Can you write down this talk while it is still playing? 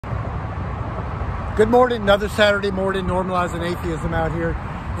Good morning, another Saturday morning, Normalizing Atheism out here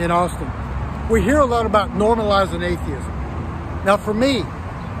in Austin. We hear a lot about normalizing atheism. Now for me,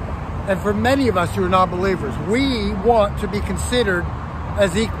 and for many of us who are non-believers, we want to be considered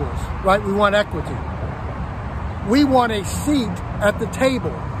as equals, right? We want equity. We want a seat at the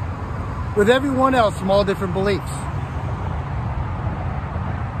table with everyone else from all different beliefs.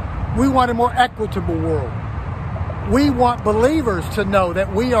 We want a more equitable world. We want believers to know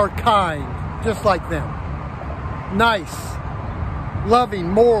that we are kind, just like them. Nice, loving,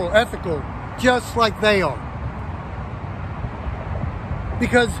 moral, ethical, just like they are.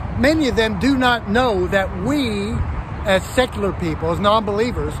 Because many of them do not know that we, as secular people, as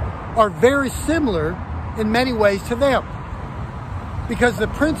non-believers, are very similar in many ways to them. Because the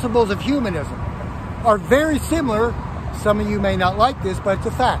principles of humanism are very similar, some of you may not like this, but it's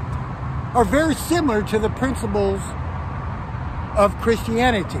a fact, are very similar to the principles of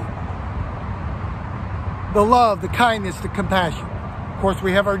Christianity. The love, the kindness, the compassion. Of course,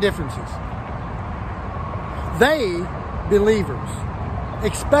 we have our differences. They, believers,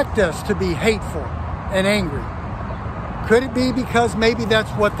 expect us to be hateful and angry. Could it be because maybe that's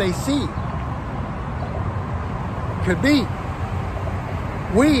what they see? Could be.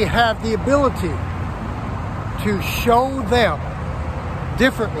 We have the ability to show them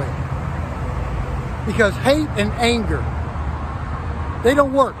differently. Because hate and anger, they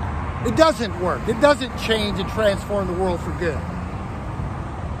don't work. It doesn't work. It doesn't change and transform the world for good.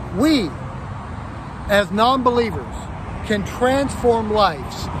 We, as non-believers, can transform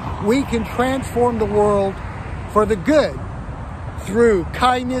lives. We can transform the world for the good through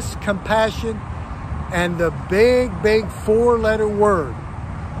kindness, compassion, and the big, big four-letter word,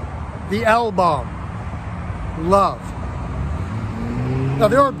 the L-bomb, love. Now,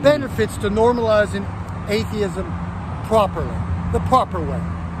 there are benefits to normalizing atheism properly, the proper way.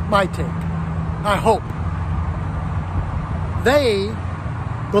 My take, I hope. They,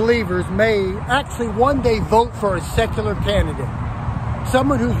 believers, may actually one day vote for a secular candidate,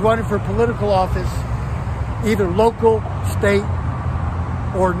 someone who's running for political office, either local, state,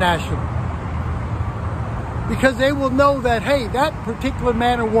 or national. Because they will know that, hey, that particular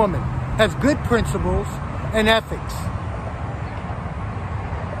man or woman has good principles and ethics.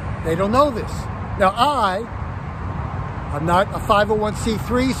 They don't know this. Now, I'm not a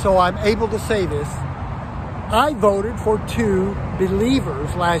 501c3, so I'm able to say this. I voted for two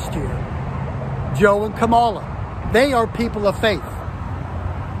believers last year, Joe and Kamala. They are people of faith.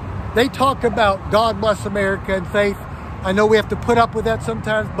 They talk about God bless America and faith. I know we have to put up with that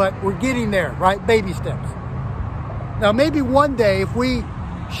sometimes, but we're getting there, right? Baby steps. Now, maybe one day, if we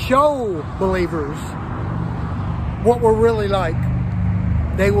show believers what we're really like,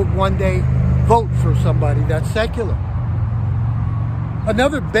 they will one day vote for somebody that's secular.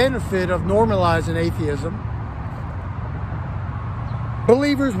 Another benefit of normalizing atheism,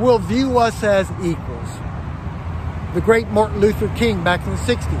 believers will view us as equals. The great Martin Luther King back in the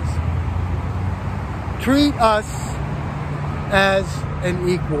 60s. Treat us as an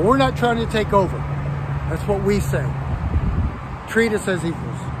equal. We're not trying to take over. That's what we say. Treat us as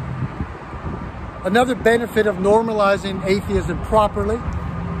equals. Another benefit of normalizing atheism properly,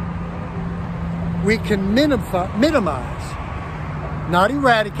 we can minimize, not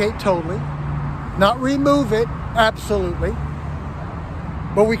eradicate totally, not remove it absolutely,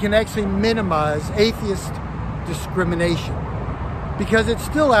 but we can actually minimize atheist discrimination because it's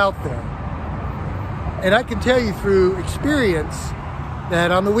still out there. And I can tell you through experience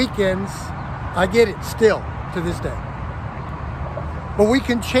that on the weekends, I get it still to this day. But we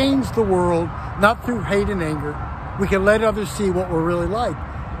can change the world, not through hate and anger. We can let others see what we're really like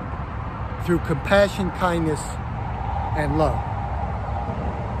through compassion, kindness, and love.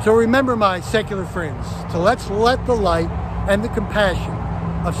 So remember, my secular friends, let's let the light and the compassion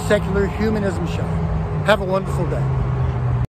of secular humanism shine. Have a wonderful day.